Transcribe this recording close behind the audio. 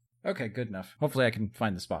Okay, good enough. Hopefully I can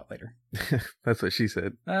find the spot later. That's what she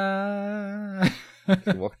said. Well-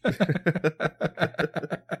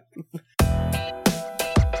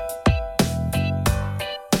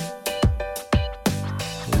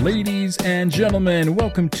 Ladies and gentlemen,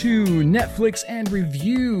 welcome to Netflix and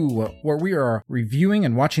Review, where we are reviewing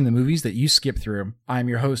and watching the movies that you skip through. I'm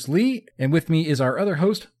your host, Lee, and with me is our other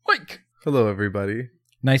host, Mike. Hello, everybody.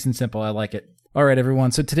 Nice and simple, I like it. All right,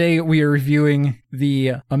 everyone, so today we are reviewing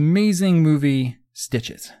the amazing movie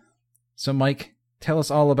Stitches. So, Mike, tell us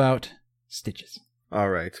all about Stitches. All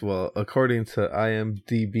right. Well, according to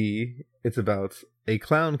IMDb, it's about a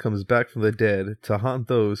clown comes back from the dead to haunt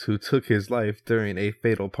those who took his life during a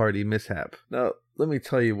fatal party mishap. Now, let me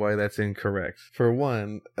tell you why that's incorrect. For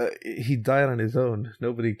one, he died on his own.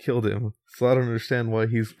 Nobody killed him. So I don't understand why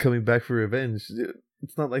he's coming back for revenge.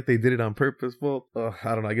 It's not like they did it on purpose. Well,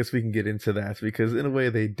 I don't know. I guess we can get into that because in a way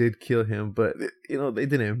they did kill him, but, they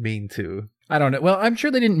didn't mean to. I don't know. Well, I'm sure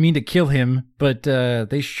they didn't mean to kill him, but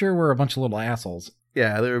they sure were a bunch of little assholes.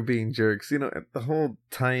 Yeah, they were being jerks. The whole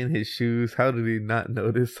tying his shoes. How did he not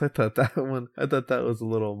notice? I thought that was a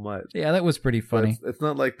little much. Yeah, that was pretty funny. It's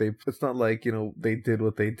not like they did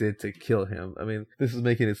what they did to kill him. I mean, this is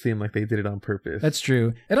making it seem like they did it on purpose. That's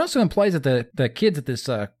true. It also implies that the kids at this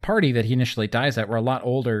party that he initially dies at were a lot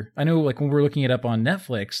older. I know, like, when we were looking it up on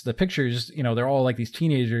Netflix, the pictures, they're all like these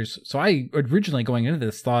teenagers. So I originally going into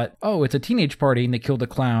this thought, oh, it's a teenage party and they killed a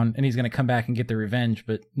clown and he's going to come back and get the revenge.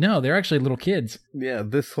 But no, they're actually little kids. Yeah,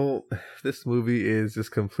 this movie is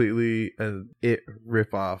just completely an It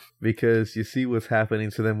ripoff because you see what's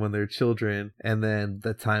happening to them when they're children, and then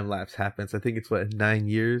the time lapse happens. I think it's 9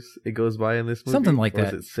 years it goes by in this movie, something like or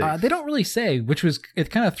that. Is it 6? They don't really say,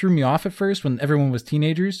 it kind of threw me off at first when everyone was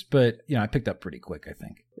teenagers, but I picked up pretty quick, I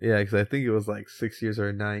think. Yeah, because I think it was like 6 years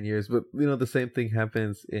or 9 years, but the same thing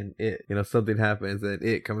happens in It. Something happens and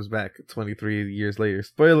It comes back 23 years later.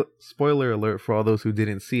 Spoiler alert for all those who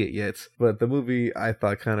didn't see it yet, but the movie I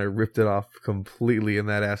thought kind of ripped it off completely in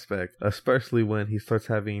that aspect, especially when he starts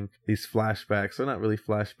having these flashbacks, or not really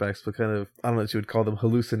flashbacks, but kind of, I don't know what you would call them,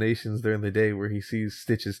 hallucinations during the day where he sees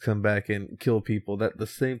Stitches come back and kill people. That the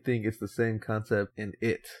same thing, it's the same concept in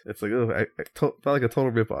It. It's like, I felt like a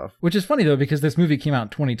total ripoff. Which is funny though, because this movie came out in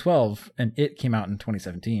 2012 and It came out in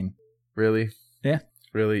 2017. Really? Yeah.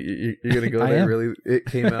 Really? You're going to go there? Really? It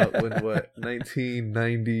came out when,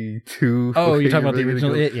 1992? Oh, Okay, you're talking about really the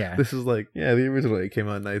original It? Yeah. This is the original It came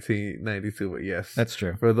out in 1992, but yes. That's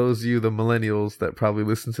true. For those of you, the millennials that probably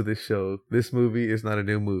listen to this show, this movie is not a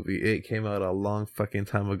new movie. It came out a long fucking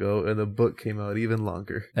time ago, and the book came out even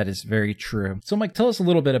longer. That is very true. So, Mike, tell us a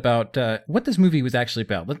little bit about what this movie was actually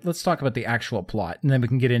about. Let's talk about the actual plot, and then we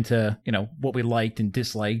can get into, what we liked and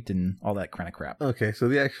disliked and all that kind of crap. Okay, so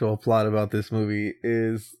the actual plot about this movie is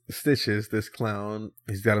Stitches, this clown.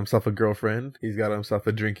 He's got himself a girlfriend, he's got himself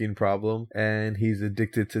a drinking problem, and he's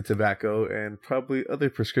addicted to tobacco and probably other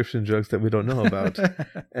prescription drugs that we don't know about.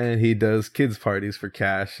 And he does kids parties for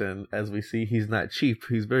cash, and as we see, he's not cheap,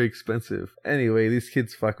 he's very expensive. Anyway, these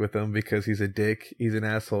kids fuck with him because he's a dick, he's an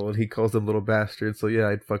asshole, and he calls them little bastards, so yeah,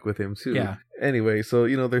 I'd fuck with him too. Yeah. Anyway, so,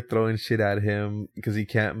 they're throwing shit at him because he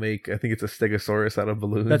can't make, I think it's a stegosaurus out of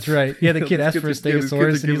balloons. That's right. Yeah, the kid asked for a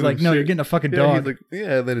stegosaurus, and he's like, no, you're getting a fucking dog. He's like,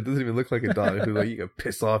 yeah, and then it doesn't even look like a dog. He's like, you can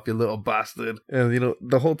piss off, you little bastard. And,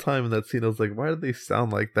 the whole time in that scene, I was like, why do they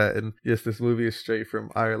sound like that? And yes, this movie is straight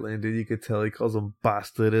from Ireland, and you could tell he calls him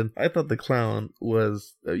bastard. And I thought the clown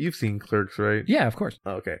was, you've seen Clerks, right? Yeah, of course.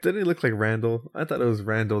 Okay. Didn't he look like Randall? I thought it was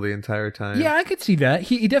Randall the entire time. Yeah, I could see that.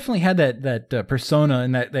 He definitely had that persona,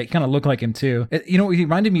 and that kind of looked like him too. He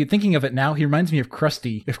reminded me, thinking of it now, he reminds me of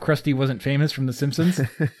Krusty, if Krusty wasn't famous from The Simpsons.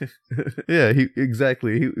 Yeah,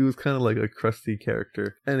 exactly. He was kind of like a Krusty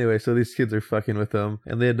character. Anyway, so these kids are fucking with him,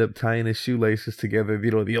 and they end up tying his shoelaces together,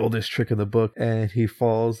 the oldest trick in the book, and he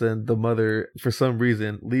falls, and the mother, for some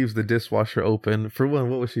reason, leaves the dishwasher open. For one,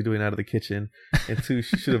 what was she doing out of the kitchen? And two,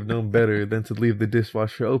 she should have known better than to leave the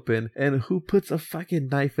dishwasher open. And who puts a fucking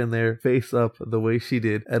knife in there face up the way she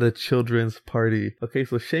did at a children's party? Okay,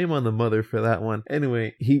 so shame on the mother for that one.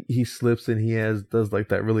 Anyway, he slips and does like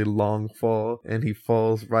that really long fall, and he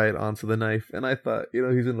falls right onto the knife. And I thought,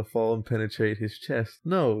 he's gonna fall and penetrate his chest.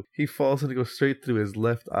 No, he falls and it goes straight through his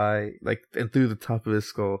left eye, and through the top of his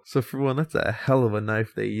skull. So for one, that's a hell of a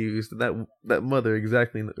knife they used. That mother,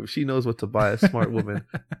 exactly, she knows what to buy, a smart woman.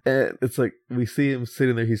 And it's like, we see him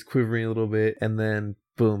sitting there, he's quivering a little bit, and then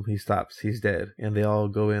boom, he stops, he's dead, and they all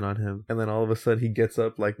go in on him. And then all of a sudden he gets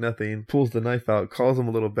up like nothing, pulls the knife out, calls him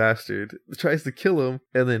a little bastard, tries to kill him,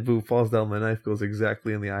 and then boom, falls down. The knife goes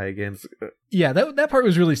exactly in the eye again. Yeah, that part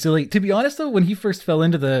was really silly. To be honest, though, when he first fell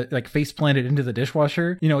into the, like, face planted into the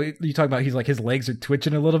dishwasher, you know, you talk about he's like, his legs are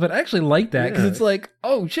twitching a little bit. I actually like that because it's like,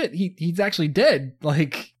 oh shit, he's actually dead.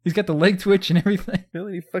 Like, he's got the leg twitch and everything. And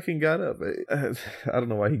then he fucking got up. I don't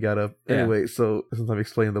know why he got up. Yeah. Anyway, so since I'm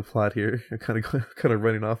explaining the plot here, I'm kind of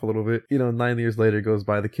running off a little bit. You know, 9 years later goes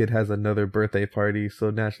by, the kid has another birthday party, so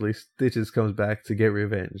naturally Stitches comes back to get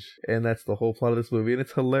revenge. And that's the whole plot of this movie, and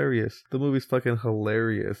it's hilarious. The movie's fucking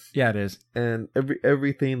hilarious. Yeah, it is. And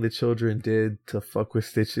everything the children did to fuck with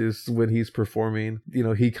Stitches when he's performing, you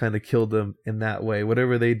know, he kind of killed them in that way.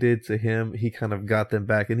 Whatever they did to him, he kind of got them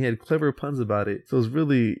back, and he had clever puns about it. So it was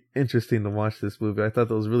really interesting to watch this movie. I thought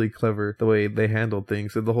that was really clever the way they handled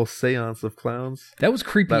things, and the whole seance of clowns. That was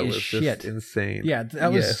creepy That as was shit. just insane. Yeah,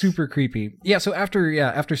 that was super creepy. Yeah, so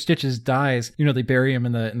after Stitches dies, you know, they bury him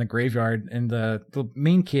in the graveyard, and the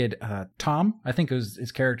main kid, Tom, I think was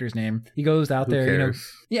his character's name. He goes out Who there, cares? you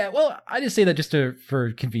know. Yeah, well, I just say that just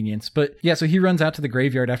for convenience, but yeah, so he runs out to the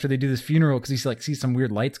graveyard after they do this funeral because he's like sees some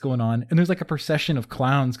weird lights going on, and there's like a procession of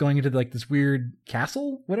clowns going into like this weird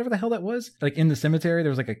castle, whatever the hell that was, like in the cemetery. There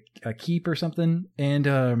was like a keep or something,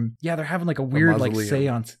 and yeah, they're having like a weird like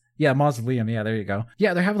seance. Yeah, mausoleum. Yeah, there you go.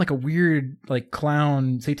 Yeah, they're having like a weird like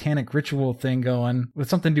clown satanic ritual thing going with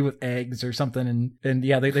something to do with eggs or something. And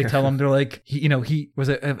yeah, they tell him, they're like,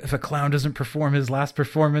 if a clown doesn't perform his last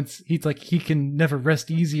performance, he's like, he can never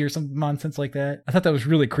rest easy or some nonsense like that. I thought that was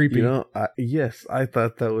really creepy. You know, I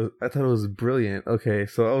thought it was brilliant. Okay,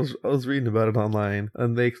 so I was reading about it online,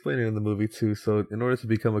 and they explain it in the movie too. So in order to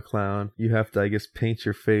become a clown, you have to, I guess, paint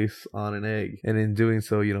your face on an egg, and in doing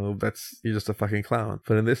so, you know, you're just a fucking clown.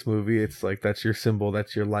 But in this movie, it's like that's your symbol,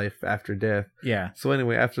 that's your life after death. Yeah. So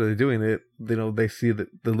anyway, after they're doing it, you know, they see that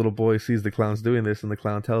the little boy sees the clowns doing this, and the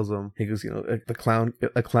clown tells him, he goes, you know, a clown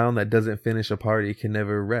that doesn't finish a party can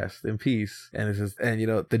never rest in peace. And it says, and you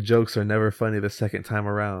know, the jokes are never funny the second time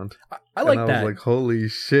around. I like that. I was like, holy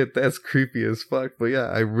shit, that's creepy as fuck. But yeah,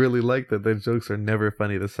 I really like that the jokes are never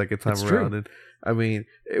funny the second time around. True. And I mean,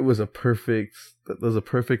 it was a perfect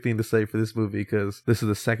thing to say for this movie, because this is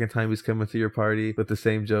the second time he's coming to your party with the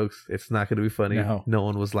same jokes. It's not going to be funny. No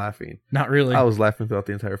one was laughing. Not really. I was laughing throughout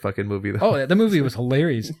the entire fucking movie, though. Oh, the movie was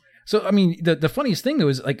hilarious. So, I mean, the funniest thing, though,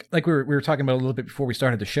 is like we were talking about a little bit before we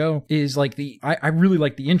started the show, is like I really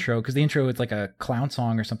like the intro, because the intro, it's like a clown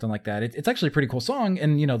song or something like that. It's actually a pretty cool song.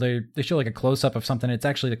 And, you know, they show like a close-up of something. It's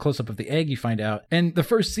actually the close-up of the egg, you find out. And the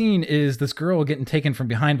first scene is this girl getting taken from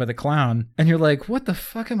behind by the clown. And you're like, what the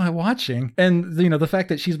fuck am I watching? And, you know, the fact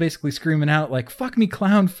that she's basically screaming out like, fuck me,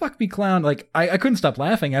 clown, fuck me, clown. Like, I couldn't stop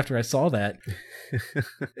laughing after I saw that.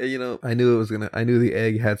 You know, I knew the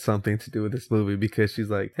egg had something to do with this movie, because she's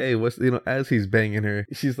like, hey, as he's banging her,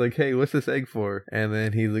 she's like, hey, what's this egg for? And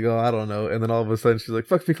then he's like, oh, I don't know. And then all of a sudden she's like,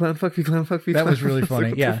 fuck me, clown, fuck me, clown, fuck me, clown. That was really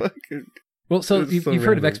funny. Yeah. Well, so you've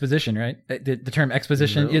heard of exposition, right? The term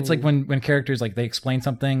exposition. No. It's like when characters, like, they explain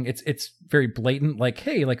something, it's very blatant. Like,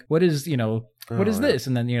 hey, like, what is, you know, what is this?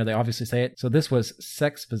 And then, you know, they obviously say it. So this was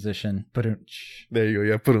sex position. There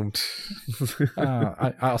you go.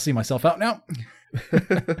 Yeah. I'll see myself out now.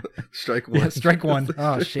 Strike one. Yeah, strike one.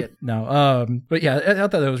 Oh shit. No. But yeah, I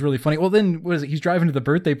thought that was really funny. Well, then what is it? He's driving to the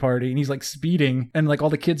birthday party and he's like speeding, and like all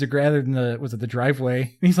the kids are gathered in the driveway,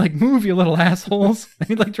 and he's like, "Move, you little assholes!" And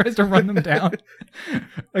he like tries to run them down.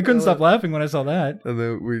 I couldn't stop laughing when I saw that. And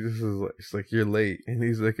then we just was like, "It's like, you're late," and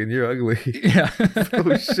he's like, "And you're ugly." Yeah.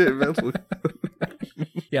 Oh shit, man.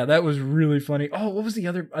 Yeah, that was really funny. Oh, what was the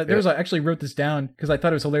other? I actually wrote this down because I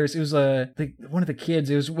thought it was hilarious. It was one of the kids.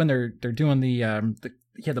 It was when they're doing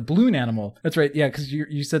the balloon animal. That's right. Yeah, because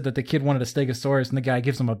you said that the kid wanted a Stegosaurus, and the guy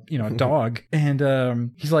gives him a dog,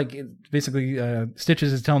 and he's like, basically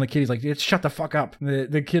Stitches is telling the kid, he's like, shut the fuck up. And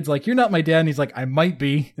the kid's like, you're not my dad, and he's like, I might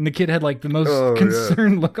be. And the kid had like the most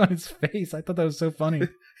concerned look on his face. I thought that was so funny.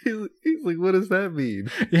 He's like, what does that mean?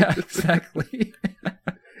 Yeah, exactly.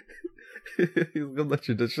 He's gonna let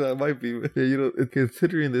you just shot. Might be, you know,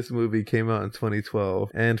 considering this movie came out in 2012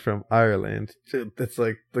 and from Ireland, it's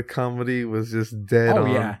like the comedy was just dead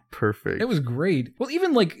on perfect. It was great. Well,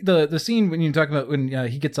 even like the scene when you talk about when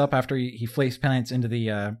he gets up after he face plants into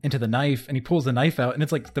the knife, and he pulls the knife out, and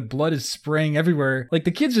it's like the blood is spraying everywhere. Like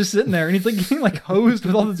the kid's just sitting there, and he's like getting like hosed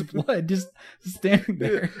with all this blood, just standing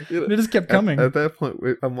there. You know, and it just kept coming. At that point,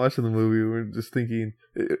 I'm watching the movie, we're just thinking,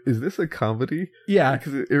 is this a comedy? Yeah.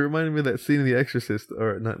 Because it reminded me of that scene in The Exorcist,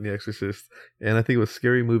 or not in The Exorcist, and I think it was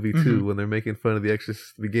Scary Movie 2 when they're making fun of The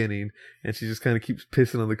Exorcist at the beginning, and she just kind of keeps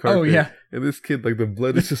pissing on the carpet. Oh, yeah. And this kid, like, the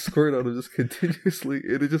blood is just squirting on him just continuously,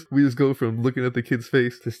 and we just go from looking at the kid's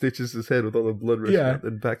face to Stitches' head with all the blood rushing out,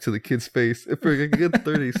 and back to the kid's face. And for a good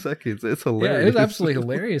 30 seconds, it's hilarious. Yeah, it was absolutely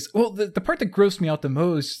hilarious. Well, the part that grossed me out the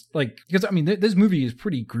most, like, because, I mean, this movie is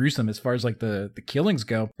pretty gruesome as far as, like, the killings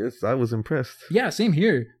go. Yes, I was impressed. Yeah, same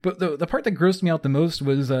here. But the part that grossed me out the most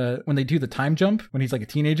was when they do the time jump when he's like a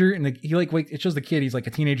teenager, and he like it shows the kid, he's like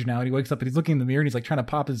a teenager now, and he wakes up and he's looking in the mirror and he's like trying to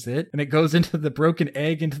pop his zit, and it goes into the broken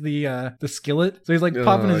egg into the skillet. So he's like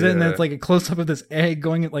popping his zit, and then it's like a close up of this egg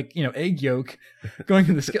going at, like, you know, egg yolk going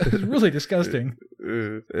in the skillet. It was really disgusting.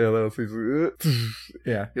 Yeah, that was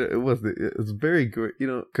yeah. It was very good. You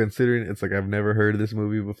know, considering it's like I've never heard of this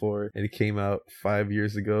movie before, and it came out 5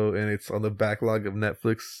 years ago, and it's on the backlog of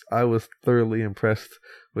Netflix. I was thoroughly impressed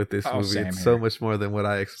with this movie. It's so much more than what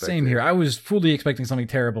I expected. Same here. I was fully expecting something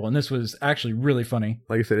terrible, and this was actually really funny.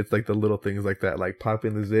 Like I said, it's like the little things like that, like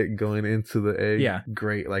popping the zit, going into the egg. Yeah.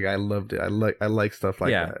 Great. Like, I loved it. I like stuff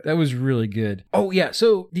like that. Yeah, that was really good. Oh, yeah.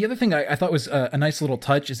 So the other thing I thought was a nice little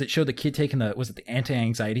touch is it showed the kid taking the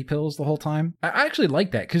anti-anxiety pills the whole time. I actually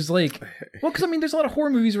like that because, like, well, because I mean, there's a lot of horror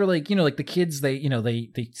movies where, like, you know, like the kids, they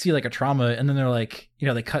see like a trauma, and then they're like, you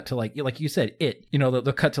know, they cut to like you said, you know,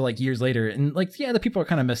 they'll cut to like years later, and like, yeah, the people are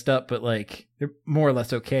kind of messed up, but like they're more or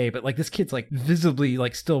less okay. But like this kid's like visibly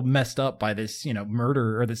like still messed up by this, you know,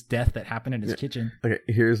 murder or this death that happened in his kitchen. Okay,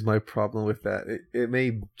 here's my problem with that. It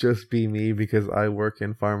may just be me because I work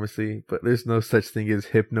in pharmacy, but there's no such thing as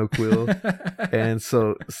Hypnoquil. And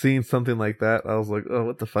so seeing something like that, I was like, oh,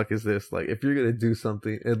 what the fuck is this? Like, if you're gonna do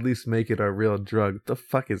something, at least make it a real drug. The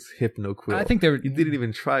fuck is Hypnoquil? I think you didn't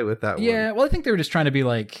even try with that one. Yeah, well, I think they were just trying to be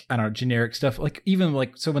like, I don't know, generic stuff. Like, even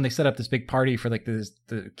like, so when they set up this big party for like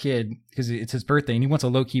the kid, because it's his birthday and he wants a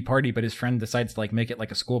low-key party, but his friend decides to like make it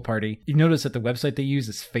like a school party. You notice that the website they use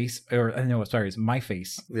is it's My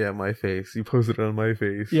Face. Yeah, My Face. You posted it on My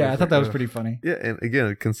Face. Yeah, I thought that was pretty funny. Yeah, and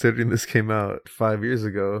again, considering this came out 5 years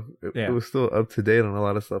ago, it was still up to date on a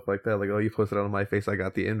lot of stuff like that. Like, oh, you posted it on My Face, I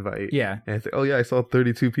got the invite. Yeah. And it's like, oh yeah, I saw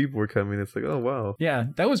 32 people were coming. It's like, oh wow. Yeah,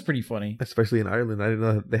 that was pretty funny. Especially in Ireland. I didn't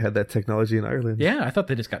know they had that technology in Ireland. Yeah, I thought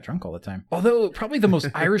they just got drunk all the time. Although probably the most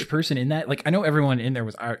Irish person in that, like, I know everyone in there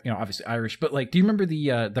was, you know, obviously Irish, but like, do you remember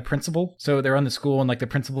the principal? So they're on the school and like the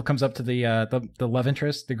principal comes up to the love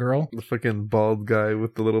interest, the girl, the fucking bald guy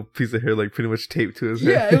with the little piece of hair like pretty much taped to his head.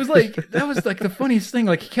 Yeah, it was like, that was like the funniest thing.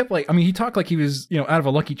 Like, he kept like, I mean, he talked like he was, you know, out of a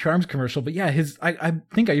Lucky Charms commercial, but yeah, I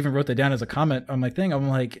think I even wrote that down as a comment on my thing. I'm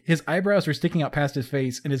like, his eyebrows were sticking out past his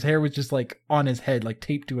face and his hair was just like on his head, like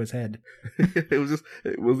taped to his head.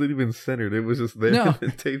 It wasn't even centered. It was just there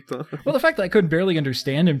and taped on. Well, the fact that I could barely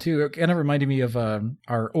understand him too, it kind of reminded me of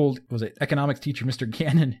our old, economics teacher, Mr.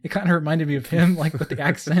 Gannon. It kind of reminded me of him, like with the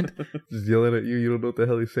accent. Just yelling at you. You don't know what the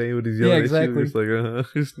hell he's saying, but he's yelling at you. It's like,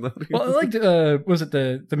 he's nothing. Well, I liked, was it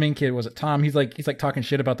the main kid, was it Tom? He's like talking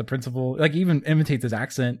shit about the principal. Like, he even imitates his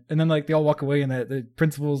accent. And then like they all walk away and the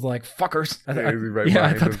principal's like, fuckers. I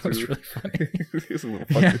thought that was really funny.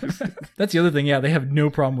 Yeah. That's the other thing. Yeah, they have no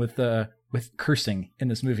problem with cursing in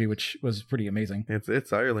this movie, which was pretty amazing.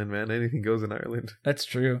 It's Ireland, man. Anything goes in Ireland. That's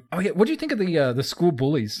true. Oh yeah, what do you think of the school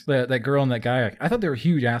bullies? That girl and that guy. I thought they were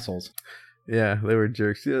huge assholes. Yeah, they were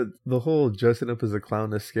jerks. Yeah, the whole dressing up as a clown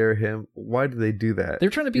to scare him. Why did they do that? They're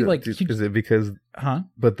trying to be like. Is it because?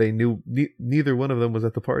 But they knew neither one of them was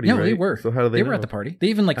at the party. No, right? They were. So how did they? They were at the party. They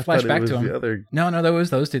even like flashed back to him. No, that was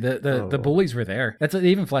those two. The bullies were there. They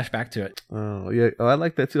even flashed back to it. Oh yeah, I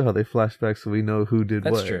like that too. How they flash back so we know who did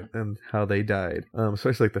what true. And how they died.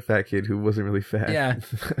 Especially like the fat kid who wasn't really fat. Yeah,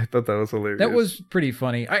 I thought that was hilarious. That was pretty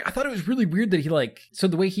funny. I thought it was really weird that he so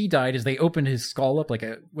the way he died is they opened his skull up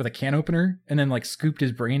with a can opener and then like scooped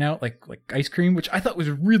his brain out like ice cream, which I thought was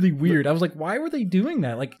really weird. I was like, why were they doing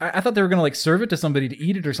that? Like, I thought they were gonna like serve it to somebody to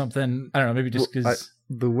eat it or something. I don't know, maybe just because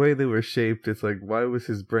the way they were shaped, it's like, why was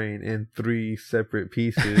his brain in 3 separate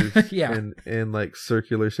pieces? Yeah, and in like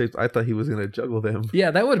circular shapes? I thought he was gonna juggle them. Yeah,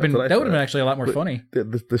 that would have been actually a lot more funny.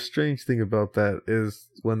 The strange thing about that is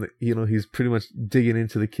when he's pretty much digging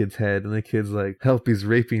into the kid's head, and the kid's like, "Help! He's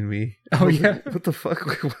raping me." Oh yeah, what the fuck?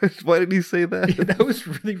 Why did he say that? Yeah, that was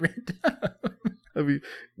really random. I mean,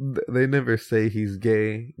 they never say he's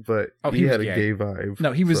gay, but he had a gay vibe.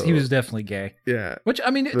 No, he was definitely gay. Yeah. Which,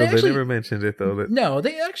 I mean, they never mentioned it though. No,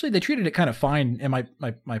 they treated it kind of fine in my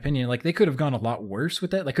opinion. Like, they could have gone a lot worse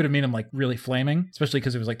with that. They could have made him like really flaming, especially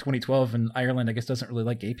because it was like 2012 and Ireland, I guess, doesn't really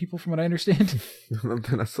like gay people from what I understand.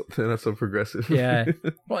 They're not so progressive. Yeah.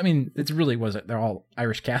 Well, I mean, it really wasn't. They're all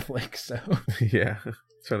Irish Catholics, so. Yeah.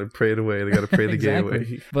 trying to pray it away. They got to pray the gay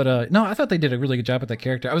away. But no, I thought they did a really good job with that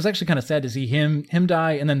character. I was actually kind of sad to see him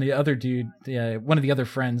die, and then the other dude, one of the other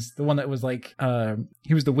friends, the one that was like,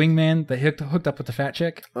 he was the wingman that hooked up with the fat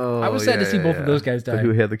chick. Oh, I was sad to see both of those guys die.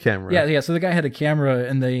 Who had the camera? Yeah. So the guy had a camera,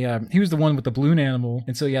 and he was the one with the balloon animal,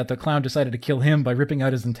 and so the clown decided to kill him by ripping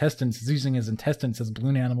out his intestines, using his intestines as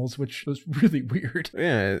balloon animals, which was really weird.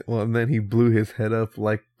 Yeah. Well, and then he blew his head up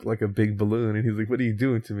like a big balloon, and he's like, "What are you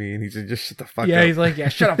doing to me?" And he said, "Just shut the fuck up." Yeah, he's like, "Yeah,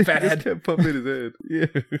 shut up, fathead." He kept pumping his head.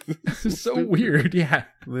 Yeah, it's so weird. Yeah.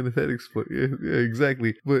 And then his head exploded. Yeah,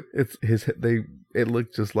 exactly. But it's his head. It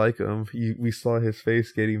looked just like him. We saw his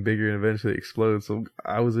face getting bigger and eventually explode. So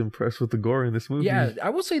I was impressed with the gore in this movie. Yeah, I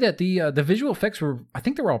will say that the visual effects I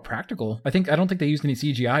think they were all practical. I don't think they used any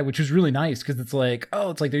CGI, which was really nice because it's like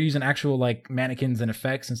they're using actual like mannequins and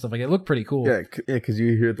effects and stuff like that. It looked pretty cool. Yeah, because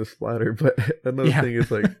you hear the splatter. But another thing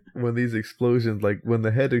is like when these explosions, like when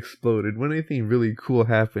the head exploded, when anything really cool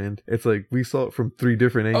happened, it's like we saw it from 3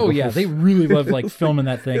 different angles. Oh yeah, they really love like filming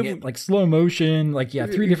that thing, like slow motion, like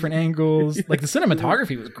 3 different angles. Like the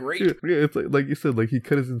cinematography was great. Yeah, it's like you said, like he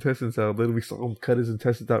cut his intestines out, then we saw him cut his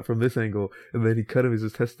intestines out from this angle, and then he cut his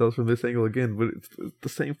intestines out from this angle again, but it's the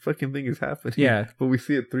same fucking thing is happening. Yeah. But we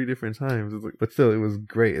see it 3 different times. It's like, but still, it was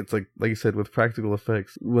great. It's like you said, with practical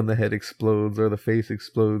effects, when the head explodes or the face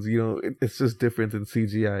explodes, it's just different than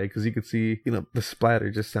CGI, because you could see, the splatter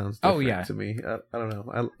just sounds different to me. I don't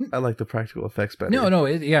know. I like the practical effects better. No,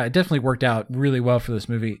 it definitely worked out really well for this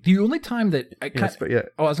movie. The only time that I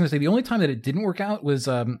was going to say the only time that it didn't work out was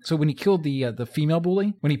so when he killed the female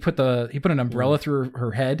bully, when he put an umbrella through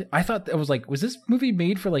her head. I thought that was like, was this movie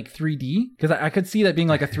made for like 3D? Because I could see that being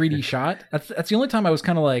like a 3D shot. That's the only time I was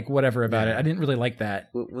kind of like whatever about it. I didn't really like that.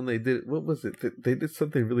 When they did, what was it? They did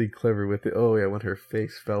something really clever with it. Oh yeah, when her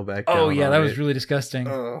face fell back down. Oh yeah, that was really disgusting.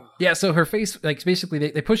 Yeah, so her face, like basically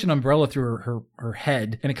they push an umbrella through her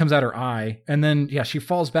head and it comes out her eye, and then she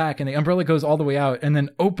falls back and the umbrella goes all the way out and then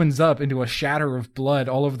opens up into a shatter of blood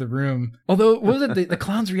all over the room. Although, what was it? The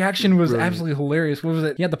clown's reaction was absolutely hilarious. What was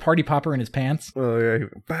it? He had the party popper in his pants. Oh yeah, he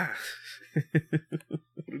went, bah.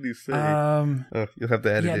 What did he say? You'll have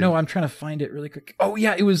to edit it. Yeah, no, I'm trying to find it really quick. Oh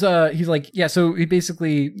yeah, it was he's like, so he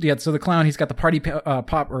basically, so the clown, he's got the party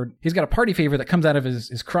he's got a party favor that comes out of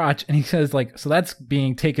his crotch, and he says like, so that's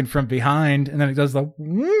being taken from behind, and then he does the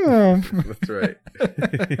That's right.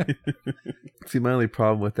 See, my only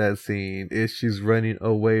problem with that scene is she's running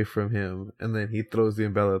away from him, and then he throws the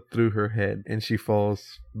umbrella through her head, and she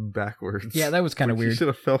falls backwards. Yeah, that was kind of weird. She should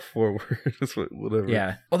have fell forward. Whatever.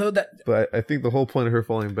 Yeah. Although But I think the whole point of her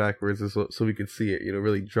falling backwards is so we could see it,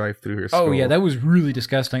 really drive through her skull. Oh yeah, that was really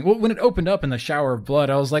disgusting. Well, when it opened up in the shower of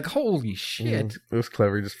blood, I was like, holy shit. It was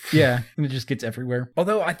clever. Yeah, and it just gets everywhere.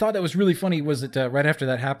 Although I thought that was really funny was it right after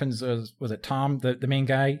that happens, was it Tom, the main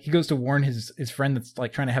guy? He goes to warn his friend that's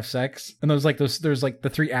like trying to have sex, and there's like the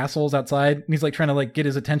 3 assholes outside, and he's like trying to like get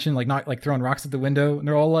his attention, like not like throwing rocks at the window, and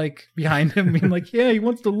they're all like behind him being like, yeah, he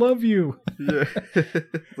wants to love you. Yeah.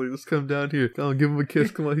 Like, just come down here. Come on, give him a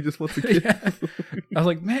kiss. Come on, he just wants a kiss. Yeah. I was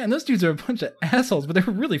like, man, those dudes are a bunch of assholes, but they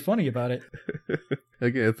were really funny about it.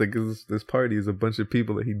 Again, it's like this party is a bunch of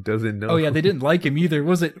people that he doesn't know. Oh yeah, they didn't like him either.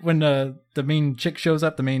 Was it when the main chick shows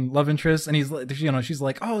up, the main love interest, and he's like, she's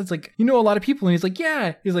like, oh, it's like, a lot of people, and he's like,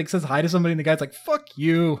 yeah. He's like, says hi to somebody, and the guy's like, fuck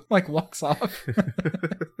you, like walks off.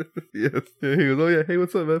 Yes. Yeah, he goes, oh yeah, hey,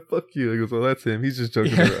 what's up, man? Fuck you. He goes, well, that's him. He's just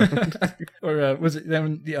joking around. Or was it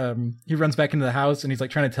then he runs back into the house and he's like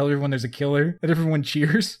trying to tell everyone there's a killer, and everyone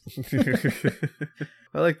cheers.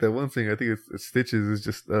 I like that one thing. I think it's Stitches is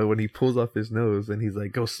just when he pulls off his nose and he's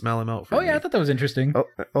like, go smell him out for me. Yeah, I thought that was interesting.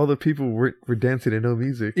 All the people were dancing and no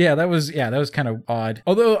music. Yeah, that was kind of odd.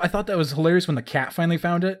 Although I thought that was hilarious when the cat finally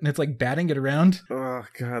found it and it's like batting it around. Oh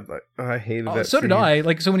god, I hated that. So did I.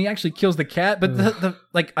 Like, so when he actually kills the cat, but the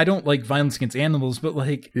like, I don't like violence against animals, but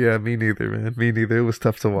like, yeah, me neither, man. Me neither. It was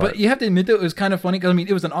tough to watch. But you have to admit that it was kind of funny because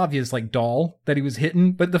it was an obvious like doll that he was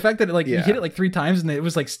hitting, but the fact that he hit it like 3 times and it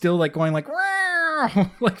was like still like going like,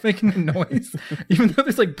 like making a noise, even though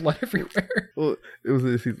there's like blood everywhere. Well, it was,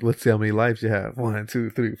 let's see how many lives you have. 1,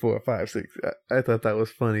 2, 3, 4, 5, 6. I thought that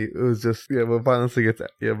was funny. It was just, but violence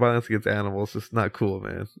against animals is not cool,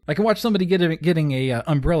 man. I can watch somebody getting a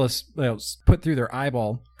umbrella put through their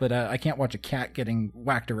eyeball, but I can't watch a cat getting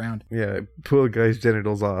whacked around. Yeah, pull a guy's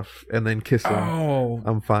genitals off and then kiss him. Oh,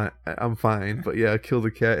 I'm fine. But yeah, kill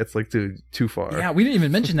the cat. It's like, dude, too far. Yeah, we didn't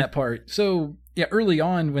even mention that part. So yeah, early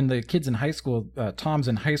on when the kid's in high school, Tom's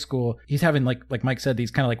in high school, he's having like Mike said, these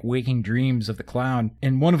kind of like waking dreams of the clown.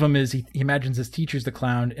 And one of them is he imagines his teacher's the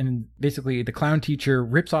clown, and basically the clown teacher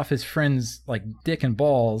rips off his friend's like dick and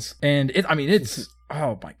balls. And it's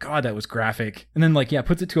Oh my god, that was graphic. And then like, yeah,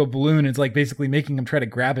 puts it to a balloon and it's like basically making him try to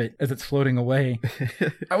grab it as it's floating away.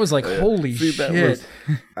 I was like, holy shit.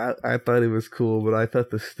 I thought it was cool, but I thought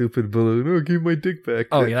the stupid balloon, oh, give my dick back.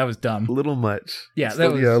 Oh yeah, that was dumb. A little much. Yeah,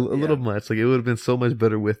 Still, a little much. Like, it would have been so much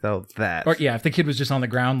better without that. Or yeah, if the kid was just on the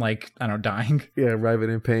ground, like, I don't know, dying. Yeah, writhing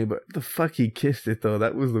in pain. But the fuck he kissed it, though.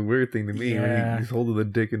 That was the weird thing to me. Yeah. When he's holding the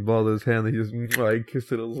dick and ball in his hand, and he just like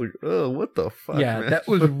kissed it. I was like, oh, what the fuck, yeah, man? That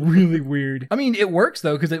was really weird. I mean, it works,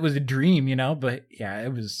 though, because it was a dream, you know? But yeah,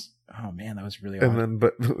 it was... Oh man, that was really odd. And then,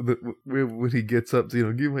 but when he gets up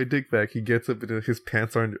to, give my dick back, he gets up and his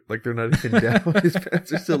pants aren't, like, they're not even down. His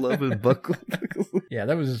pants are still up and buckled. Yeah,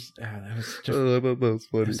 that was just, oh, that was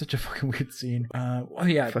funny. It was such a fucking weird scene. Well,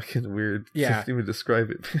 yeah. Fucking weird. Yeah. Can't even describe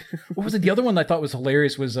it. What was it? The other one that I thought was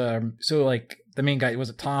hilarious was, so like, the main guy, was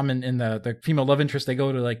it Tom and the female love interest, they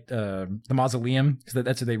go to like the mausoleum because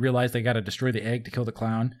that's where they realize they got to destroy the egg to kill the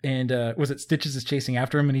clown. And was it Stitches is chasing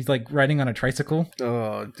after him and he's like riding on a tricycle?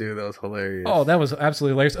 Oh, dude, that was hilarious. Oh, that was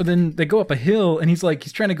absolutely hilarious. And then they go up a hill and he's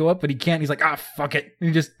trying to go up, but he can't. He's like, fuck it. And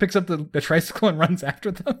he just picks up the tricycle and runs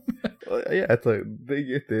after them. Yeah, it's like they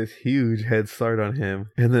get this huge head start on him.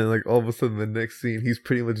 And then like all of a sudden the next scene, he's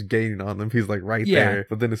pretty much gaining on them. He's like right there.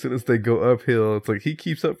 But then as soon as they go uphill, it's like he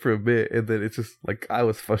keeps up for a bit. And then it's just like, I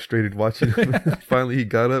was frustrated watching him. Finally he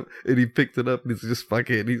got up and he picked it up and he's just fuck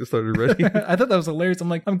it. And he just started running. I thought that was hilarious. I'm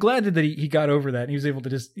like, I'm glad that he got over that and he was able to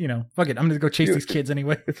just, fuck it. I'm going to go chase these kids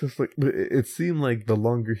anyway. It's just like, it seemed like the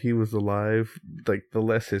longer he was alive, like the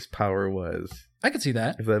less his power was. I could see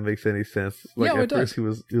that. If that makes any sense. Like yeah, at first he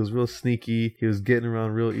was real sneaky. He was getting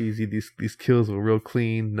around real easy. These kills were real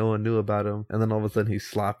clean. No one knew about him. And then all of a sudden he's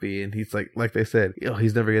sloppy and he's like they said,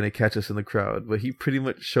 he's never gonna catch us in the crowd. But he pretty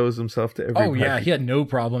much shows himself to everybody. Oh yeah, he had no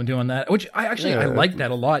problem doing that. Which I like that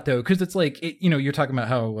a lot though, because it's like you're talking about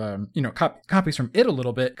how copies from It a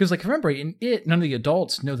little bit. Because like remember in It, none of the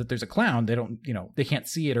adults know that there's a clown. They don't they can't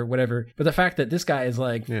see it or whatever. But the fact that this guy is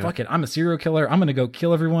like, fuck it, I'm a serial killer. I'm gonna go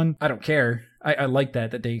kill everyone. I don't care. I like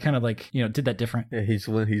that they kind of did that different. Yeah, he's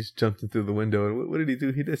jumped in through the window, and what did he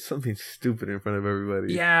do? He did something stupid in front of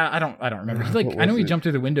everybody. Yeah, I don't remember. I know he jumped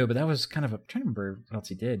through the window, but that was kind of I'm trying to remember what else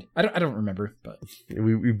he did. I don't remember, but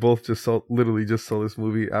we both literally just saw this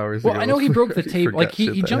movie hours ago. Well, I know he broke the table. Like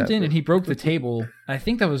he jumped happened. in and he broke the table. I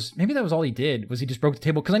think that was all he did was he just broke the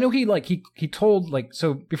table because I know he told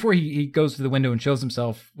so before he goes to the window and shows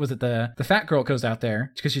himself, was it the fat girl goes out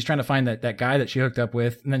there because she's trying to find that guy that she hooked up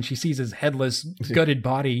with, and then she sees his headless gutted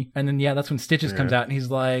body, and then that's when Stitches comes out and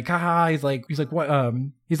he's like, haha, he's like what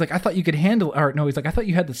he's like, I thought you could handle, or no, he's like, I thought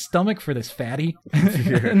you had the stomach for this, fatty.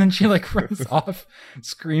 And then she runs off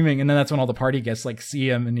screaming, and then that's when all the party guests see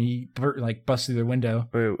him and he busts through the window.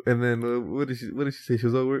 Wait, and then what did she say? She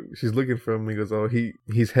was she's looking for him. He goes,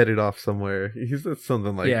 he's headed off somewhere. He said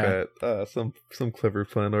something like that. Some clever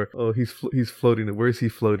pun, or he's floating. Where's he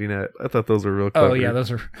floating at? I thought those were real clever. Oh yeah,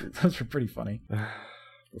 those were pretty funny.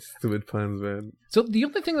 Stupid puns, man. So the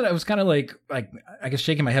only thing that I was kind of I guess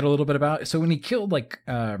shaking my head a little bit about, so when he killed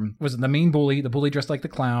was it the main bully, the bully dressed like the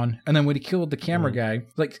clown, and then when he killed the camera guy,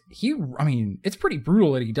 it's pretty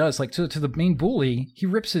brutal that he does. To the main bully, he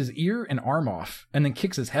rips his ear and arm off and then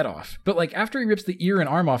kicks his head off. But after he rips the ear and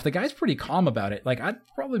arm off, the guy's pretty calm about it. I'd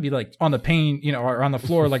probably be on the pain, or on the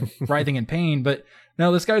floor writhing in pain, but now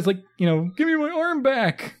this guy's give me my arm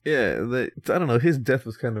back. Yeah, I don't know. His death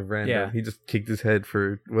was kind of random. Yeah. He just kicked his head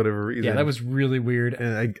for whatever reason. Yeah, that was really weird.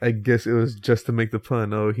 And I guess it was just to make the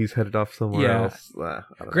pun. Oh, he's headed off somewhere else.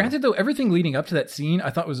 Granted, though, everything leading up to that scene I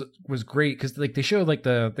thought was great because they showed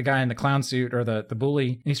the guy in the clown suit or the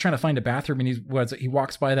bully, and he's trying to find a bathroom, and he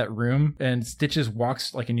walks by that room, and Stitches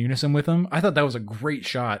walks in unison with him. I thought that was a great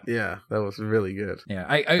shot. Yeah, that was really good.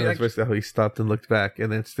 Yeah, especially how he stopped and looked back,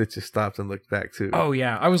 and then Stitches stopped and looked back too. Oh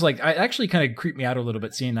yeah, I was I actually kind of creeped me out a little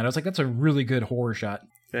bit seeing that. I was like, that's a really good horror shot.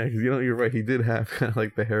 Yeah, because you're right. He did have kind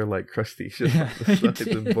of the hair Krusty, just on the sides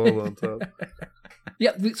and bald on top.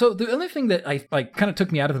 Yeah, so the only thing that I kind of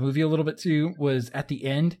took me out of the movie a little bit too was at the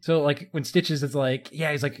end. So when Stitches is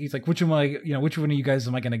he's like, which one of you guys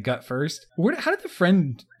am I gonna gut first? How did the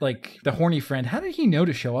friend, the horny friend, how did he know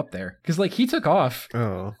to show up there? Because he took off.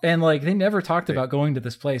 Oh. And they never talked about going to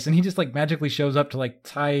this place, and he just magically shows up to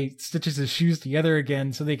tie Stitches' shoes together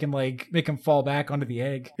again so they can make him fall back onto the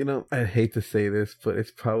egg. I hate to say this, but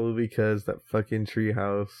it's probably because that fucking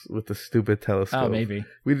treehouse with the stupid telescope. Oh, maybe.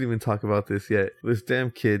 We didn't even talk about this yet. this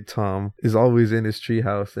damn kid, Tom, is always in his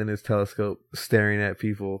treehouse in his telescope staring at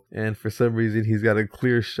people. And for some reason, he's got a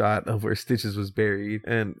clear shot of where Stitches was buried.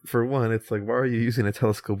 And for one, it's like, why are you using a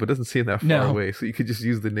telescope? It doesn't seem that far away. So you could just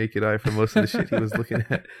use the naked eye for most of the shit he was looking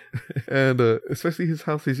at. And especially his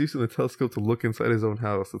house, he's using the telescope to look inside his own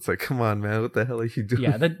house. It's like, come on, man, what the hell are you doing?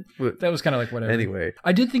 Yeah, that was kind of like whatever. Anyway,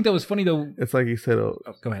 I did think that was funny though. it's like he said, Oh,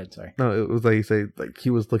 go ahead. Sorry. no, it was like he said, like he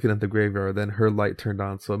was looking at the graveyard, then her light turned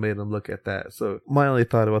on, so it made him look at that. So my only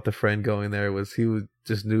thought about the friend going there was he would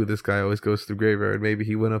just knew this guy always goes to the graveyard. Maybe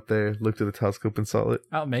he went up there, looked at the telescope, and saw it.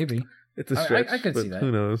 Oh, maybe. It's a stretch. I could but see that.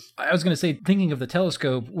 Who knows? I was going to say, thinking of the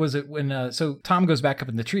telescope, was it when so Tom goes back up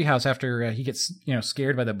in the treehouse after he gets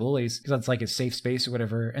scared by the bullies because that's like his safe space or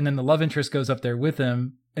whatever, and then the love interest goes up there with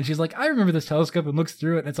him. And she's like, I remember this telescope, and looks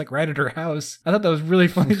through it, and it's like right at her house. I thought that was really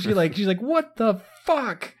funny. She's like, what the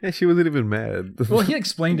fuck? Yeah, she wasn't even mad. Well, he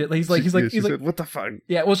explained it. He's like, said, what the fuck?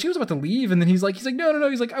 Yeah. Well, she was about to leave, and then he's like, no.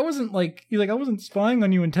 He's like, I wasn't spying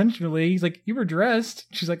on you intentionally. He's like, you were dressed.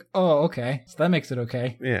 She's like, oh, okay. So that makes it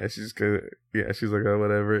okay. Yeah, she's good. Yeah, she's like, oh,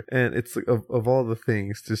 whatever. And it's like, of all the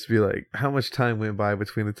things, just be like, how much time went by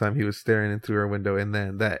between the time he was staring into her window and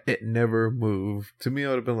then that it never moved. To me, I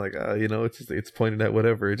would have been like, it's pointed at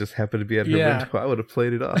whatever. It just happened to be at her window. I would have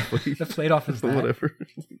played it off. Like, the played off is that. Whatever.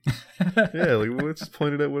 Yeah, like, well, it's just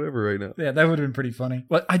pointed at whatever right now. Yeah, that would have been pretty funny.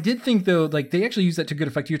 Well, I did think, though, like, they actually used that to good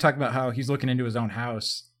effect. You're talking about how he's looking into his own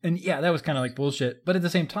house. And yeah, that was kind of like bullshit. But at the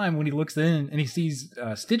same time, when he looks in and he sees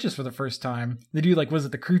Stitches for the first time, they do like, was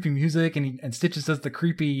it the creepy music? And Stitches does the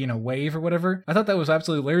creepy, wave or whatever. I thought that was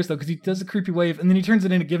absolutely hilarious though, because he does the creepy wave and then he turns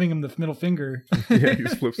it into giving him the middle finger. Yeah, he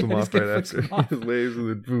just flips him off right after. He just waves and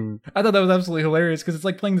then boom. I thought that was absolutely hilarious because it's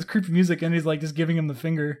like playing this creepy music and he's like just giving him the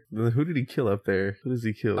finger. Then who did he kill up there? Who does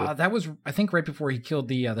he kill? That was, I think, right before he killed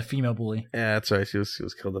the female bully. Yeah, that's right. She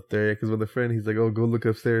was killed up there. Because when the friend, he's like, oh, go look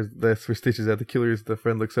upstairs. That's where Stitches at. The killer is. The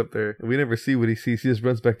friend looks up there. And we never see what he sees. He just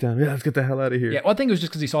runs back down. Yeah, let's get the hell out of here. Yeah, well, I think it was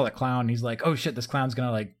just because he saw the clown. He's like, oh shit, this clown's gonna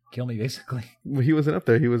like kill me, basically. Well, he wasn't up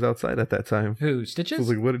there. He was outside at that time. Who, Stitches? So it was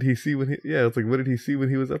like, what did he see when he... Yeah, it's like, what did he see when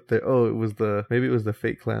he was up there? Oh, maybe it was the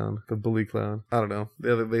fake clown, the bully clown. I don't know.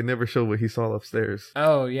 They never showed what he saw upstairs.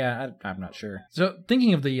 Oh, yeah, I'm not sure. So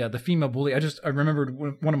thinking of the female bully, I remembered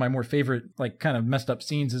one of my more favorite, like, kind of messed up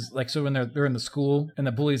scenes is, like, so when they're in the school and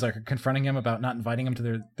the bullies, like, are confronting him about not inviting him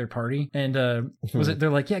to their party. And they're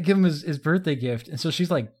like, yeah, give him his birthday gift. And so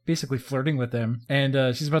she's, like, basically flirting with him. And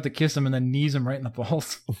she's about to kiss him and then knees him right in the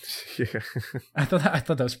balls. Yeah. I thought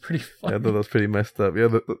that was pretty funny. Yeah, I thought that was pretty messed up. Yeah,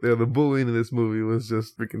 the bullying in this movie was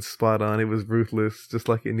just freaking spot on. It was ruthless, just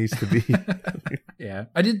like it needs to be. Yeah,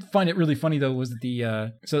 I did find it really funny though. Was it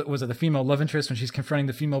the female love interest when she's confronting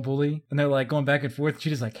the female bully, and they're like going back and forth? She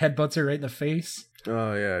just like headbutts her right in the face.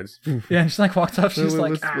 Oh yeah, yeah, and she like walks off. She's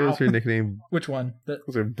like, what was her nickname? Which one?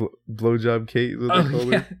 Was her blowjob Kate? What they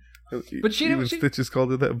called her? But Stitches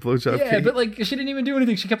called it that blowjob. Yeah, Kate. But like she didn't even do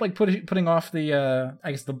anything. She kept like putting off the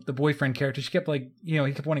I guess the boyfriend character. She kept like he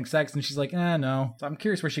kept wanting sex, and she's like, no. So I'm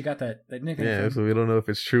curious where she got that nickname. Yeah, from. So we don't know if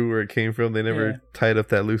it's true where it came from. They never tied up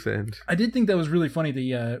that loose end. I did think that was really funny.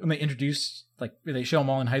 When they introduced. Like they show them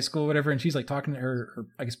all in high school or whatever, and she's like talking to her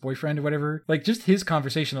I guess boyfriend or whatever. Like just his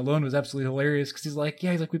conversation alone was absolutely hilarious because he's like,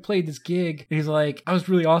 we played this gig. And he's like, I was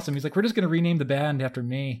really awesome. He's like, we're just gonna rename the band after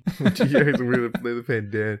me. Yeah, he's like, we're gonna play the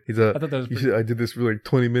band Dan. I thought that was. I did this for like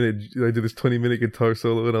 20 minutes. I did this 20-minute guitar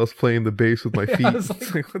solo, and I was playing the bass with my feet. I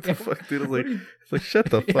was like, what the fuck, dude? I was like,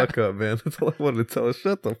 shut the fuck up, man. That's all I wanted to tell her.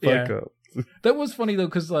 Shut the fuck up. That was funny though,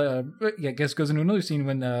 because I guess goes into another scene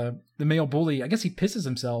when the male bully, I guess he pisses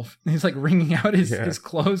himself. He's like wringing out his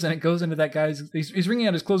clothes, and it goes into that guy's. He's wringing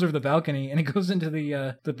out his clothes over the balcony, and it goes into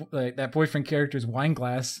that boyfriend character's wine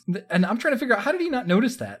glass. And I'm trying to figure out, how did he not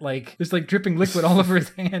notice that? Like there's like dripping liquid all over his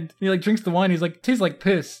hand. And he like drinks the wine. He's like, tastes like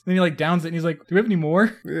piss. Then he like downs it, and he's like, do we have any more?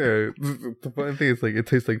 Yeah. The funny thing is like it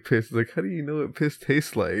tastes like piss. It's like, how do you know what piss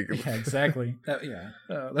tastes like? Yeah, exactly.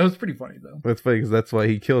 That was pretty funny though. That's funny because that's why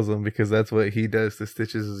he kills him, because that's what he does to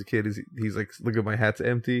Stitches as a kid. He's like, look at my hat's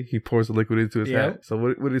empty. He pours the liquid into his hat. So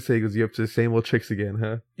what did he say? He goes, you up to the same old tricks again,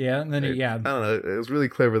 huh? Yeah, and then I don't know. It was really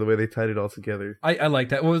clever the way they tied it all together. I like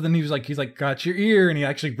that. Well, then he's like, got your ear, and he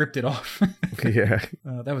actually ripped it off. Yeah.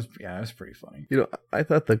 That was pretty funny. I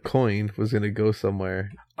thought the coin was gonna go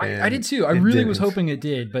somewhere. I did too. I really was hoping it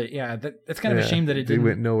did, but yeah, that's kind of a shame that it didn't. It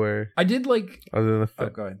went nowhere. I did like. Other than the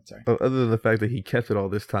fact, go ahead. Sorry. Other than the fact that he kept it all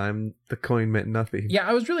this time, the coin meant nothing. Yeah,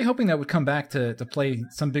 I was really hoping that would come back to play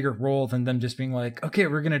some bigger role than them just being like, okay,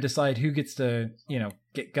 we're gonna decide who gets to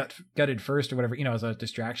get gutted first or whatever, as a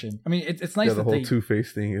distraction. I mean, it's nice the that whole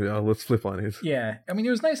Two-Face thing. Let's flip on it. Yeah, I mean, it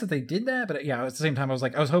was nice that they did that, but at the same time, I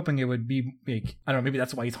was hoping it would be like, I don't know, maybe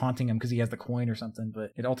that's why he's haunting him, because he has the coin or something.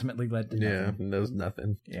 But it ultimately led to nothing. Yeah, there's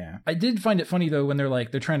nothing. Yeah, I did find it funny though when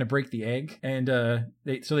they're trying to break the egg, and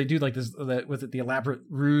they do like this. Was it the elaborate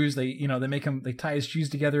ruse? They they tie his shoes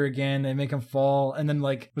together again. They make him fall, and then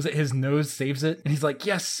was it his nose saves it, and he's like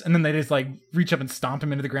yes, and then they just reach up and stomp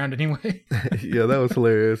him into the ground anyway. Yeah, that was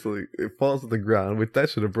hilarious. It falls to the ground, which that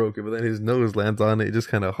should have broken, but then his nose lands on it. It just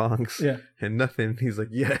kind of honks. Yeah, and nothing. He's like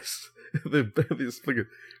yes. They just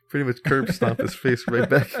pretty much curb stomp his face right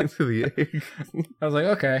back into the egg. I was like,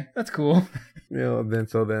 okay, that's cool.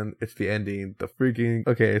 Then it's the ending.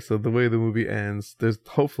 So the way the movie ends, there's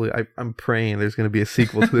hopefully, I'm praying there's going to be a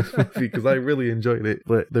sequel to this movie, because I really enjoyed it.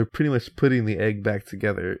 But they're pretty much putting the egg back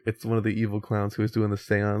together. It's one of the evil clowns who is doing the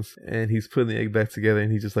seance, and he's putting the egg back together,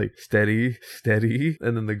 and he's just like, steady, steady.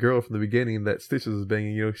 And then the girl from the beginning that Stitches was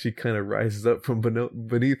banging, she kind of rises up from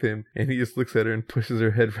beneath him, and he just looks at her and pushes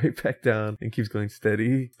her head right back down and keeps going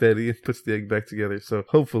steady, steady, and puts the egg back together. So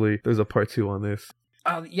hopefully there's a part 2 on this.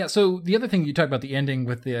 So the other thing you talked about, the ending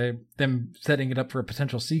with them setting it up for a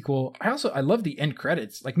potential sequel. I love the end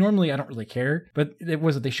credits. Normally I don't really care, but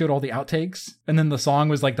they showed all the outtakes, and then the song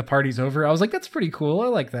was the party's over. I was like, that's pretty cool. I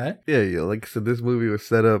like that. Yeah. Like I said, this movie was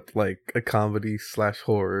set up like a comedy /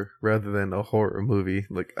 horror rather than a horror movie.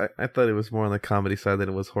 I thought it was more on the comedy side than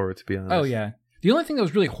it was horror, to be honest. Oh yeah. The only thing that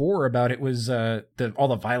was really horror about it was all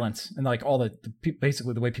the violence and all the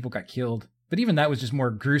basically the way people got killed. But even that was just more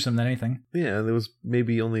gruesome than anything. Yeah, there was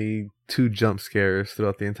maybe only 2 jump scares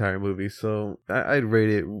throughout the entire movie, so I'd rate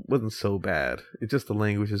it wasn't so bad. It's just the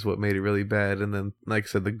language is what made it really bad, and then, like I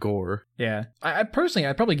said, the gore. Yeah, I personally,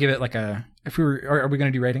 I'd probably give it if we were, are we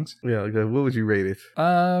going to do ratings? Yeah, what would you rate it?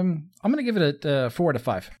 I'm going to give it a 4 out of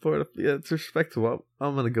 5. Yeah, it's respectable.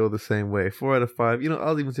 I'm going to go the same way. 4 out of 5.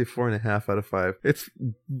 I'll even say 4.5 out of 5. It's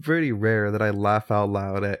very rare that I laugh out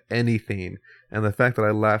loud at anything. And the fact that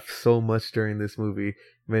I laughed so much during this movie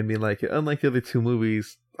made me like it. Unlike the other 2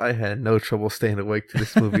 movies, I had no trouble staying awake to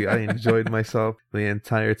this movie. I enjoyed myself the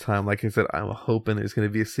entire time. Like I said, I'm hoping there's going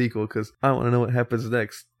to be a sequel because I want to know what happens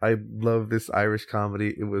next. I love this Irish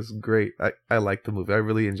comedy. It was great. I liked the movie. I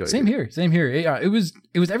really enjoyed it. Same here. Yeah, it was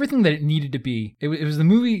everything that it needed to be. It was the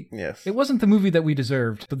movie. Yes. It wasn't the movie that we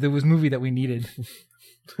deserved, but it was movie that we needed.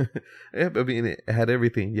 Yeah, I mean, it had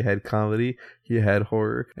everything. You had comedy, you had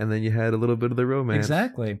horror, and then you had a little bit of the romance.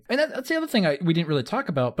 Exactly, and that's the other thing we didn't really talk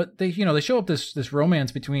about. But they show up this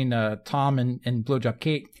romance between Tom and Blowjob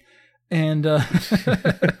Kate. And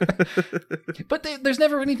but there's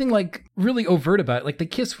never anything really overt about it. They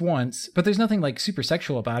kiss once, but there's nothing super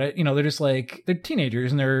sexual about it. They're just they're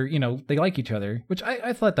teenagers and they're they like each other, which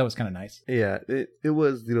I thought that was kind of nice. Yeah, it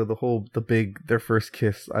was their first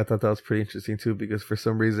kiss. I thought that was pretty interesting too, because for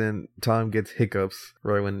some reason Tom gets hiccups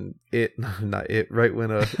right when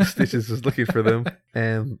Stitches was looking for them,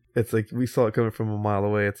 and it's we saw it coming from a mile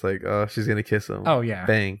away. It's she's gonna kiss him. Oh yeah,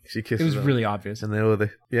 bang, she kisses him. It was really obvious, and then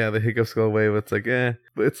the hiccups go away, but it's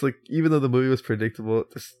but it's even though the movie was predictable,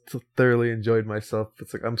 I still thoroughly enjoyed myself.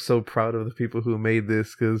 It's I'm so proud of the people who made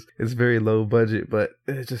this, because it's very low budget, but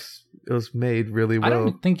it was made really well. I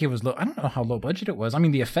don't think it was low. I don't know how low budget it was. I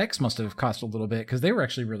mean, the effects must have cost a little bit because they were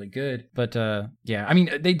actually really good. But yeah, I mean,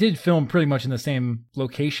 they did film pretty much in the same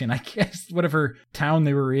location, I guess, whatever town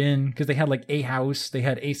they were in, because they had a house, they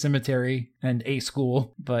had a cemetery and a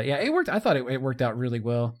school. But yeah, it worked. I thought it worked out really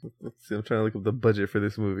well. Let's see, I'm trying to look up the budget for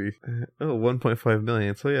this movie. 1.5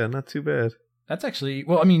 million. So yeah, not too bad. That's actually,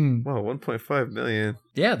 well, I mean... Wow, 1.5 million.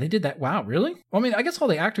 Yeah, they did that. Wow, really? Well, I mean, I guess all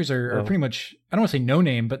the actors are pretty much, I don't want to say no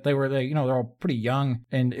name, but they're all pretty young.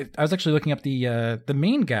 And I was actually looking up the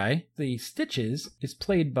main guy, the Stitches, is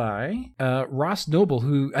played by Ross Noble,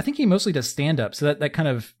 who I think he mostly does stand-up. So that kind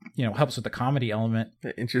of, helps with the comedy element.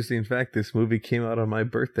 Interesting fact, this movie came out on my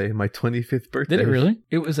birthday, my 25th birthday. Did it really?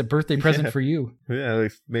 It was a birthday present for you. Yeah,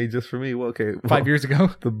 it's made just for me. Well, okay. 5 years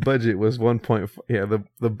ago? The budget was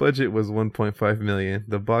the budget was 1.5 million.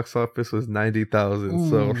 The box office was 90,000.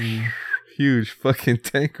 So huge fucking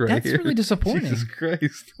tank right here. That's really disappointing. Jesus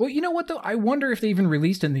Christ. Well, you know what though? I wonder if they even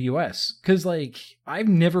released it in the US, because I've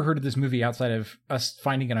never heard of this movie outside of us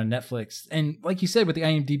finding it on Netflix. And like you said, with the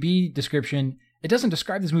IMDb description, it doesn't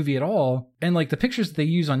describe this movie at all. And the pictures that they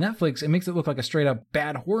use on Netflix, it makes it look like a straight up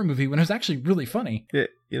bad horror movie when it was actually really funny. Yeah,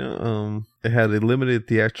 it had a limited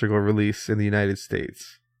theatrical release in the United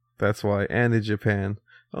States. That's why, and in Japan.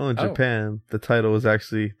 Oh, in Japan, the title was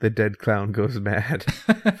actually The Dead Clown Goes Mad,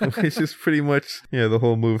 which is pretty much, the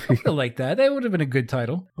whole movie. I like that. That would have been a good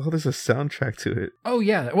title. Oh, there's a soundtrack to it. Oh,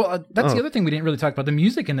 yeah. Well, that's the other thing we didn't really talk about. The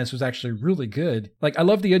music in this was actually really good. Like, I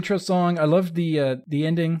love the intro song. I love the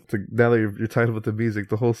ending. So now that you're talking about the music,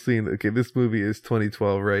 the whole scene, okay, this movie is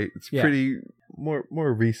 2012, right? It's pretty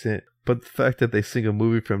more recent. But the fact that they sing a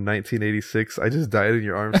movie from 1986, I Just Died in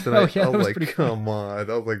Your Arms Tonight, I was like, come on.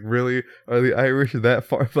 I was like, really? Are the Irish that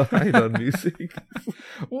far behind on music?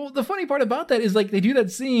 Well, the funny part about that is, like, they do that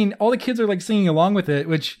scene, all the kids are, like, singing along with it,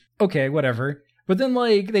 which, okay, whatever. But then,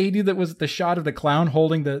 like, they do that was the shot of the clown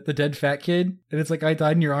holding the dead fat kid, and it's like, I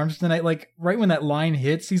died in your arms tonight. Like, right when that line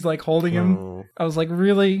hits, he's, like, holding him. Oh. I was like,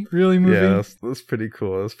 really? Really moving? Yeah, that's pretty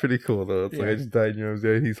cool. That's pretty cool, though. It's like, I just died in your arms,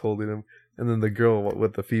 and he's holding him. And then the girl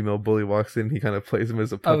with the female bully walks in. He kind of plays him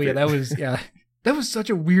as a puppet. Oh, yeah, that was such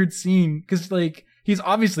a weird scene. Because, like, he's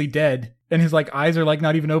obviously dead. And his, like, eyes are, like,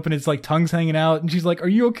 not even open. His, like, tongue's hanging out. And she's like, are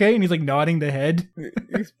you okay? And he's, like, nodding the head.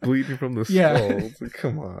 He's bleeding from the skull. Like,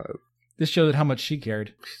 come on. This showed how much she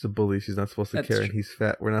cared. She's a bully. She's not supposed to care. And he's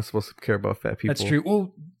fat. We're not supposed to care about fat people. That's true.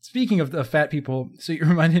 Well, speaking of the fat people, so you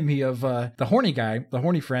reminded me of the horny guy, the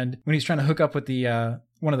horny friend, when he's trying to hook up with the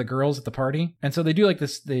one of the girls at the party. And so they do like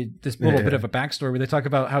this little bit of a backstory where they talk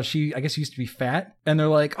about how she, I guess, used to be fat. And they're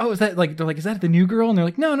like, oh, is that like, they're like, is that the new girl? And they're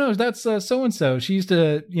like, no, that's so-and-so. She used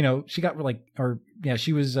to, she got like,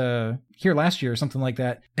 she was here last year or something like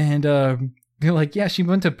that. And they're like, yeah, she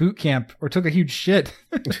went to boot camp or took a huge shit.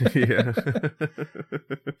 Yeah.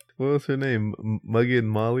 What was her name? Muggy and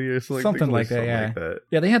Molly or something like that. Yeah.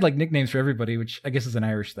 Yeah, they had like nicknames for everybody, which I guess is an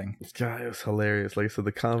Irish thing. God, it was hilarious. Like I said,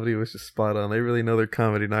 the comedy was just spot on. They really know their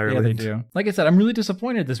comedy in Ireland. Yeah, they do. Like I said, I'm really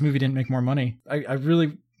disappointed this movie didn't make more money. I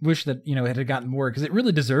really wish that it had gotten more, because it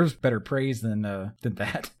really deserves better praise than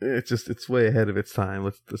that. It's way ahead of its time.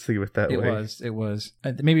 Let's think of it that way. It was.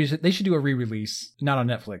 Maybe they should do a re-release, not on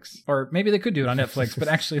Netflix, or maybe they could do it on Netflix, but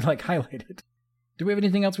actually like highlight it. Do we have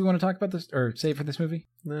anything else we want to talk about this or say for this movie?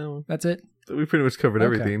 No, that's it. We pretty much covered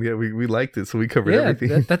everything. Yeah, we liked it, so we covered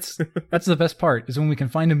everything. That's the best part, is when we can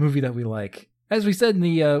find a movie that we like. As we said in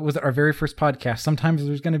the was our very first podcast, sometimes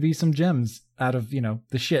there's going to be some gems out of the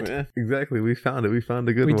shit. Yeah, exactly. We found it. We found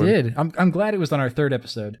a good one. We did. I'm glad it was on our third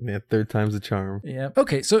episode. Yeah, third time's a charm. Yeah.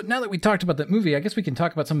 Okay, so now that we talked about that movie, I guess we can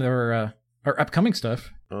talk about some of our upcoming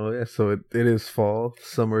stuff. Oh yeah, so it is fall.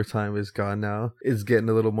 Summertime is gone now. It's getting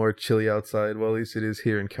a little more chilly outside. Well, at least it is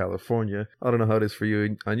here in California. I don't know how it is for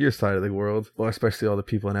you on your side of the world, or especially all the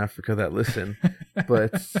people in Africa that listen.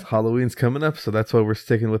 But Halloween's coming up, so that's why we're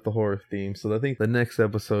sticking with the horror theme. So I think the next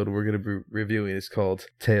episode we're going to be reviewing is called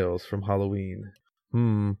Tales from Halloween.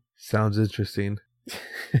 Sounds interesting.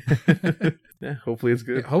 Yeah, hopefully it's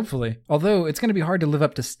good. Yeah, hopefully. Although it's going to be hard to live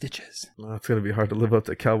up to Stitches. Oh, it's going to be hard to live up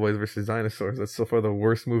to Cowboys versus Dinosaurs. That's so far the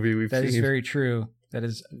worst movie we've seen. That is very true. That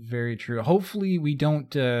is very true. Hopefully we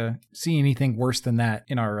don't see anything worse than that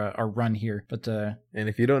in our run here. But and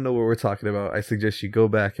if you don't know what we're talking about, I suggest you go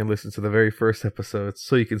back and listen to the very first episode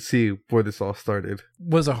so you can see where this all started.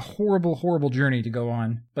 Was a horrible, horrible journey to go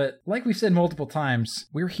on. But like we've said multiple times,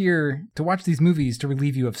 we're here to watch these movies to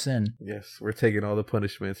relieve you of sin. Yes, we're taking all the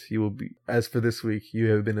punishments. You will be, as for this week,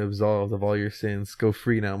 you have been absolved of all your sins. Go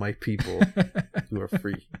free now, my people. You are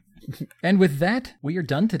free. And with that, we are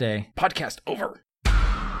done today. Podcast over.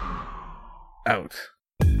 Out.